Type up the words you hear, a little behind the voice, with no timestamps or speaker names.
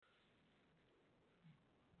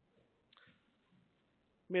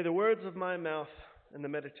May the words of my mouth and the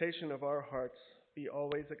meditation of our hearts be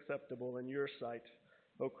always acceptable in your sight,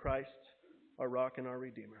 O Christ, our rock and our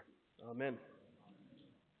Redeemer. Amen.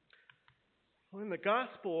 Well, in the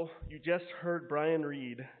gospel you just heard Brian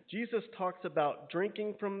read, Jesus talks about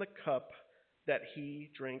drinking from the cup that he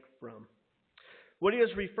drank from. What he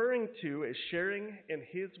is referring to is sharing in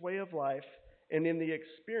his way of life and in the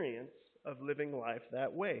experience of living life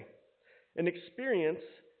that way. An experience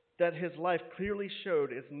that his life clearly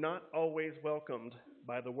showed is not always welcomed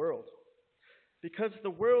by the world. Because the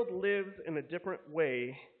world lives in a different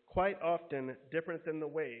way, quite often different than the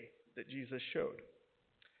way that Jesus showed.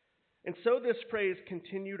 And so this phrase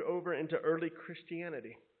continued over into early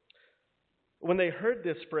Christianity. When they heard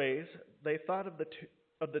this phrase, they thought of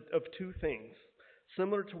two things,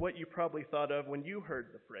 similar to what you probably thought of when you heard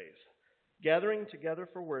the phrase. Gathering together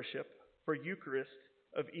for worship, for Eucharist,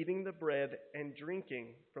 of eating the bread and drinking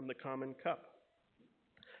from the common cup.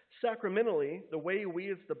 Sacramentally, the way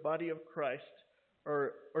we as the body of Christ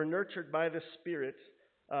are nurtured by the Spirit,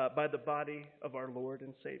 by the body of our Lord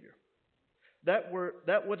and Savior. That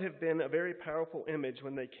would have been a very powerful image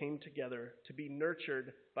when they came together to be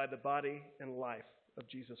nurtured by the body and life of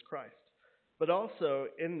Jesus Christ. But also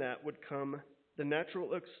in that would come the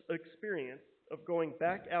natural experience of going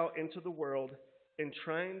back out into the world and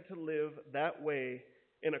trying to live that way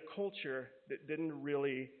in a culture that didn't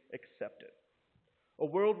really accept it. A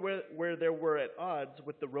world where they were at odds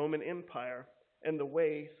with the Roman Empire and the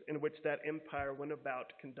ways in which that empire went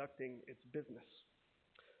about conducting its business.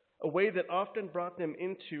 A way that often brought them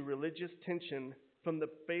into religious tension from the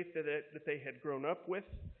faith that they had grown up with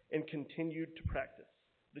and continued to practice,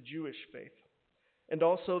 the Jewish faith, and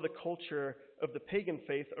also the culture of the pagan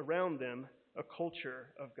faith around them, a culture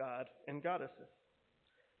of God and goddesses.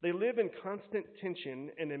 They live in constant tension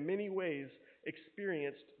and in many ways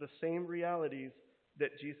experienced the same realities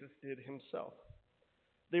that Jesus did himself.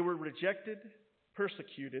 They were rejected,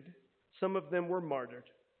 persecuted, some of them were martyred.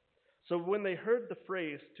 So when they heard the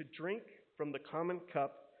phrase to drink from the common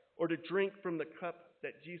cup or to drink from the cup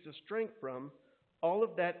that Jesus drank from, all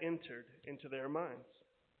of that entered into their minds.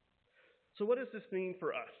 So what does this mean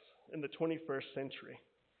for us in the 21st century?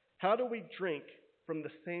 How do we drink from the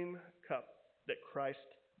same cup that Christ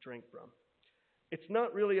drank from? It's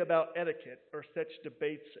not really about etiquette or such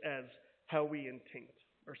debates as how we intend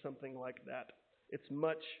or something like that. It's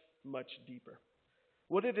much, much deeper.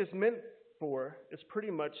 What it is meant for is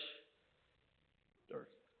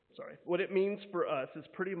what it means for us is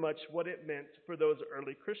pretty much what it meant for those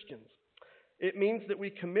early Christians. It means that we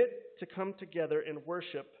commit to come together in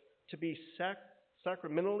worship to be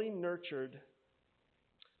sacramentally nurtured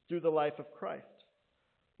through the life of Christ.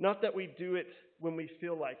 Not that we do it when we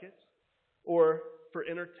feel like it, or for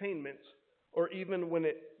entertainment, or even when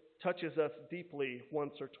it touches us deeply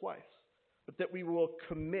once or twice, but that we will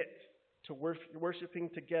commit to worshiping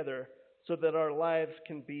together so that our lives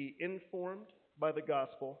can be informed by the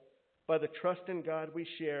gospel, by the trust in God we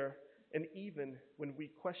share, and even when we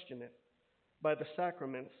question it, by the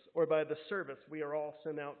sacraments or by the service we are all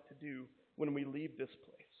sent out to do when we leave this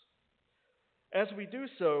place. As we do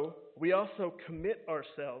so, we also commit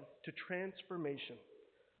ourselves to transformation,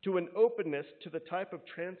 to an openness to the type of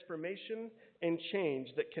transformation and change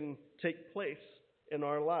that can take place in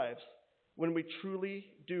our lives when we truly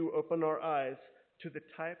do open our eyes to the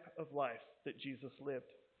type of life that Jesus lived.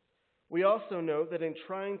 We also know that in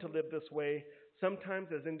trying to live this way, sometimes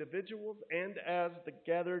as individuals and as the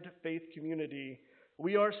gathered faith community,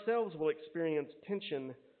 we ourselves will experience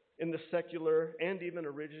tension in the secular and even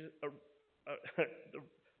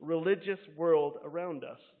religious world around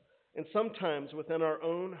us, and sometimes within our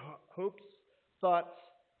own hopes, thoughts,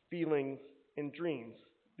 feelings, and dreams,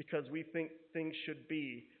 because we think things should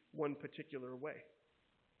be one particular way.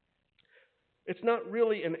 It's not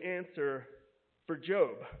really an answer for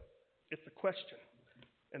Job. It's a question.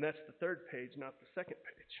 And that's the third page, not the second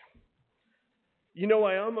page. You know,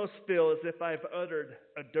 I almost feel as if I've uttered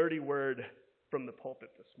a dirty word from the pulpit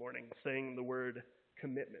this morning, saying the word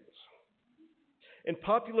commitment. In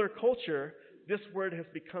popular culture, this word has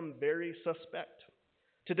become very suspect.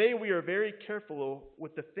 Today we are very careful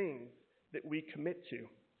with the things that we commit to.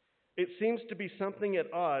 It seems to be something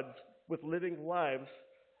at odds with living lives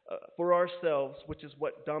for ourselves, which is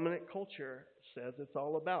what dominant culture says it's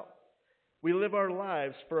all about. We live our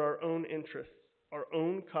lives for our own interests, our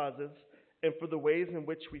own causes, and for the ways in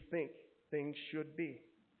which we think things should be.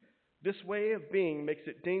 This way of being makes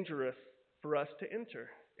it dangerous for us to enter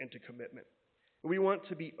into commitment. We want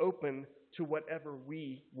to be open to whatever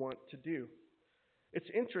we want to do. It's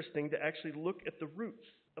interesting to actually look at the roots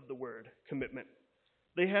of the word commitment.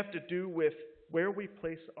 They have to do with where we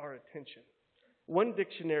place our attention. One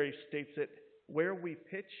dictionary states it, where we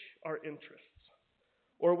pitch our interests.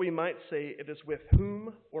 Or we might say it is with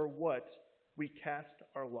whom or what we cast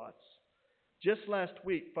our lots. Just last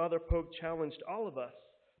week, Father Pogue challenged all of us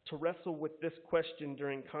to wrestle with this question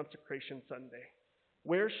during Consecration Sunday.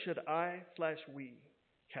 Where should I/we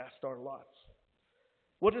cast our lots?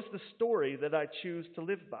 What is the story that I choose to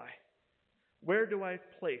live by? Where do I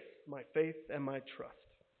place my faith and my trust?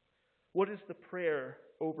 What is the prayer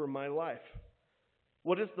over my life?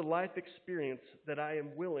 What is the life experience that I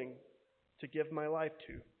am willing to give my life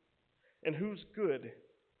to? And whose good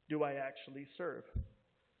do I actually serve?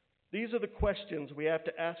 These are the questions we have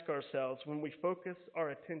to ask ourselves when we focus our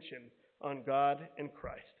attention on God and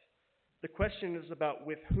Christ. The question is about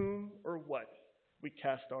with whom or what we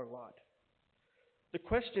cast our lot. The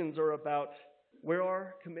questions are about where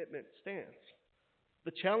our commitment stands.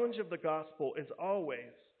 The challenge of the gospel is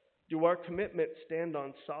always, do our commitments stand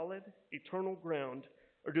on solid, eternal ground,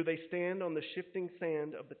 or do they stand on the shifting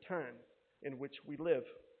sand of the time in which we live?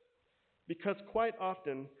 Because quite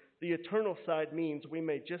often, the eternal side means we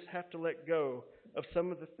may just have to let go of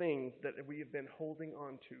some of the things that we have been holding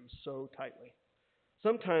on to so tightly.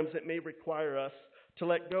 Sometimes it may require us to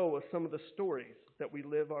let go of some of the stories that we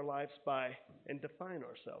live our lives by and define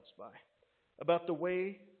ourselves by, about the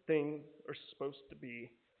way things are supposed to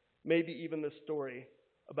be, maybe even the story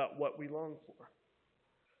about what we long for.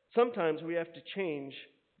 Sometimes we have to change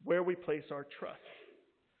where we place our trust.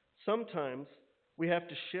 Sometimes we have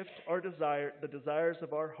to shift the desires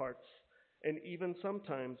of our hearts, and even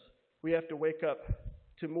sometimes we have to wake up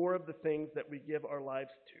to more of the things that we give our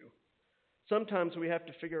lives to. Sometimes we have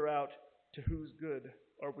to figure out to whose good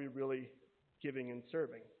are we really giving and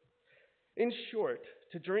serving. In short,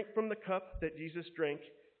 to drink from the cup that Jesus drank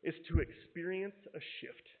is to experience a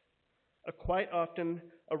shift, quite often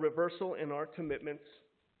a reversal in our commitments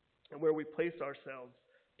and where we place ourselves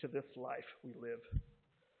to this life we live.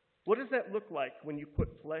 What does that look like when you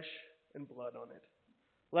put flesh and blood on it?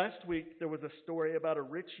 Last week, there was a story about a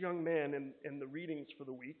rich young man in the readings for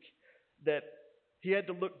the week that he had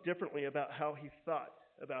to look differently about how he thought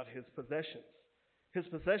about his possessions. His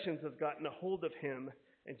possessions have gotten a hold of him,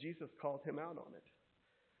 and Jesus called him out on it.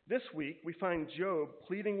 This week, we find Job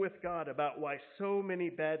pleading with God about why so many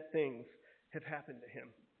bad things have happened to him.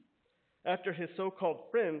 After his so-called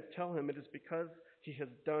friends tell him it is because he has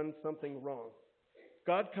done something wrong,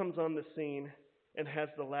 God comes on the scene and has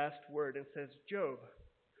the last word and says, Job,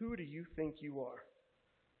 who do you think you are?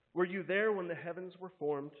 Were you there when the heavens were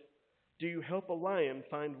formed? Do you help a lion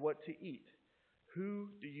find what to eat? Who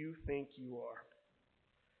do you think you are?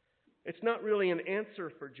 It's not really an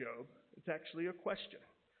answer for Job. It's actually a question.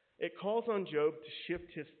 It calls on Job to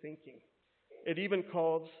shift his thinking. It even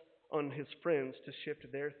calls on his friends to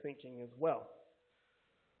shift their thinking as well.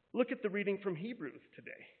 Look at the reading from Hebrews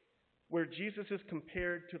today, where Jesus is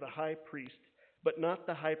compared to the high priest, but not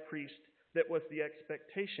the high priest that was the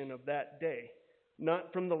expectation of that day,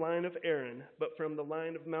 not from the line of Aaron, but from the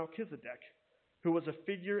line of Melchizedek, who was a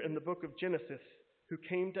figure in the book of Genesis who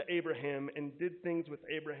came to Abraham and did things with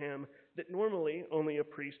Abraham that normally only a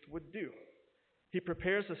priest would do. He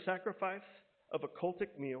prepares a sacrifice of a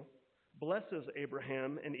cultic meal, blesses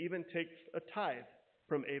Abraham, and even takes a tithe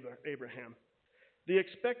from Abraham. The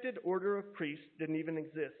expected order of priests didn't even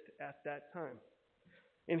exist at that time.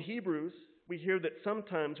 In Hebrews, we hear that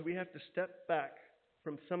sometimes we have to step back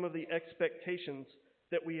from some of the expectations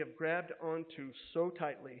that we have grabbed onto so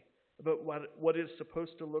tightly about what is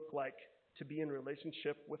supposed to look like to be in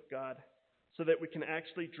relationship with God, so that we can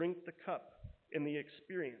actually drink the cup in the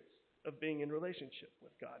experience of being in relationship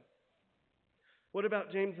with God. What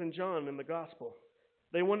about James and John in the gospel?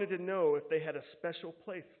 They wanted to know if they had a special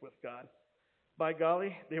place with God. By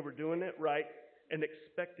golly, they were doing it right and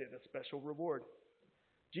expected a special reward.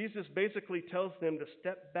 Jesus basically tells them to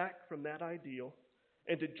step back from that ideal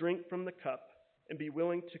and to drink from the cup and be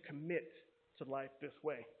willing to commit to life this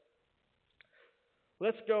way.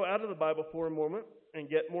 Let's go out of the Bible for a moment and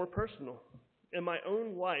get more personal. In my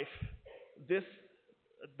own life,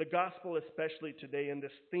 the gospel, especially today, and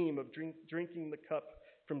this theme of drinking the cup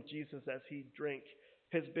from Jesus as he drank,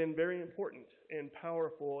 has been very important and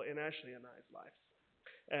powerful in Ashley and I's lives.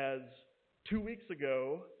 As 2 weeks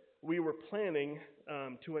ago, we were planning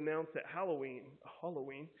to announce at Halloween,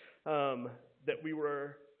 that we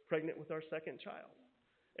were pregnant with our second child.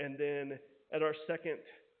 And then at our second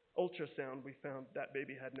ultrasound, we found that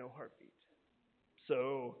baby had no heartbeat.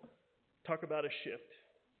 So talk about a shift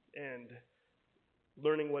and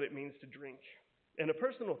learning what it means to drink. And a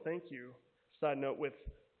personal thank you, side note, with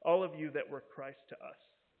all of you that were Christ to us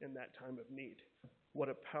in that time of need. What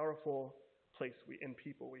a powerful place and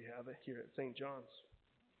people we have here at St. John's.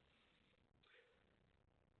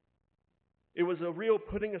 It was a real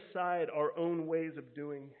putting aside our own ways of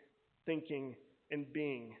doing, thinking, and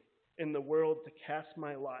being in the world to cast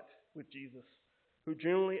my lot with Jesus, who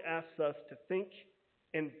generally asks us to think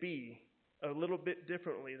and be a little bit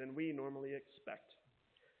differently than we normally expect.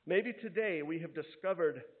 Maybe today we have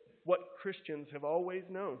discovered what Christians have always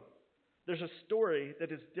known. There's a story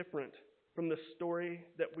that is different from the story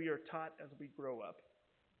that we are taught as we grow up,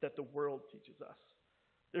 that the world teaches us.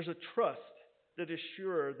 There's a trust that is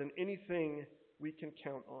surer than anything we can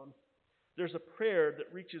count on. There's a prayer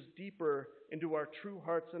that reaches deeper into our true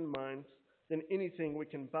hearts and minds than anything we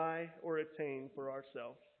can buy or attain for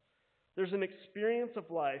ourselves. There's an experience of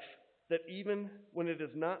life that even when it is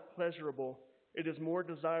not pleasurable, it is more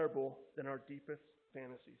desirable than our deepest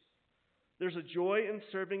fantasies. There's a joy in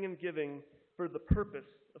serving and giving for the purpose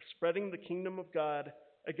of spreading the kingdom of God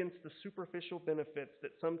against the superficial benefits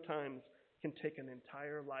that sometimes can take an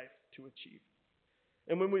entire life to achieve.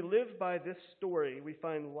 And when we live by this story, we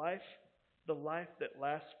find life, the life that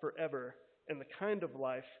lasts forever, and the kind of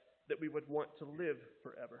life that we would want to live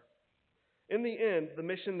forever. In the end, the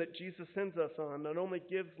mission that Jesus sends us on not only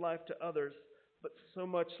gives life to others, but so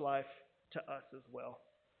much life to us as well.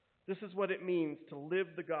 This is what it means to live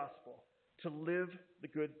the gospel, to live the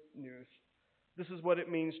good news. This is what it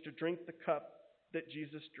means to drink the cup that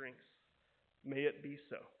Jesus drinks. May it be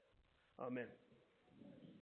so. Amen.